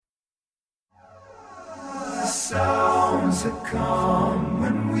Sounds that come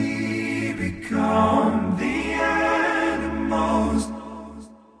when we become the animals.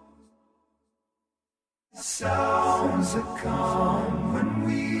 Sounds that come when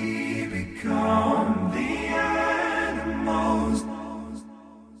we become the animals.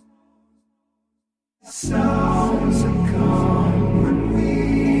 Sounds that come when we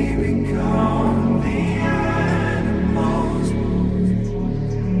become the animals.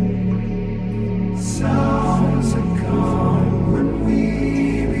 Sounds that come when we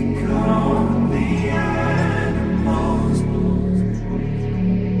become the animals.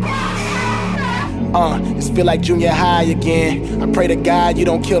 It's feel like junior high again. I pray to God you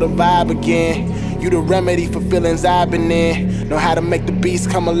don't kill the vibe again. You the remedy for feelings I've been in. Know how to make the beast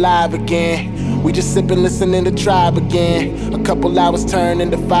come alive again. We just sippin', listening to Tribe again. A couple hours turn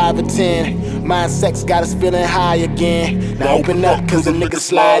into 5 or 10. Mind sex got us feeling high again. Now open up, cause the nigga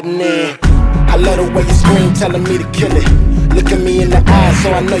sliding in. I love the way you scream, telling me to kill it. Look at me in the eyes,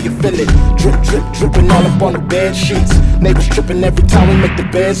 so I know you feel it. Drip, drip, dripping all up on the bed sheets. Neighbors tripping every time we make the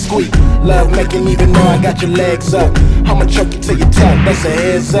bed squeak. Love making even though I got your legs up. I'ma choke you till you tap, that's a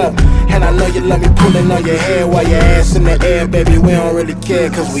heads up. And I know you love me pulling on your hair while your ass in the air, baby. We don't really care,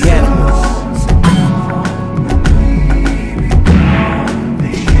 cause we animals.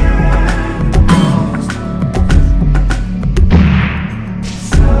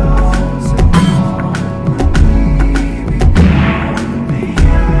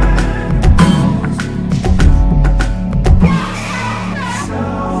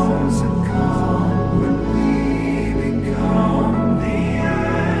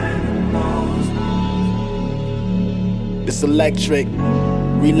 It's electric,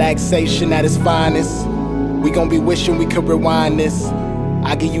 relaxation at its finest. We gon' be wishing we could rewind this.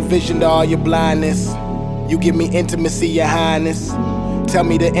 I give you vision to all your blindness. You give me intimacy, your highness. Tell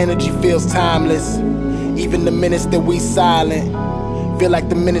me the energy feels timeless. Even the minutes that we silent feel like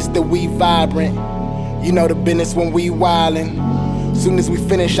the minutes that we vibrant. You know the business when we wildin'. Soon as we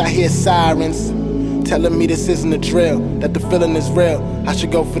finish, I hear sirens telling me this isn't a drill, that the feeling is real. I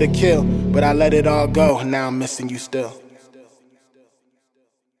should go for the kill, but I let it all go. Now I'm missing you still.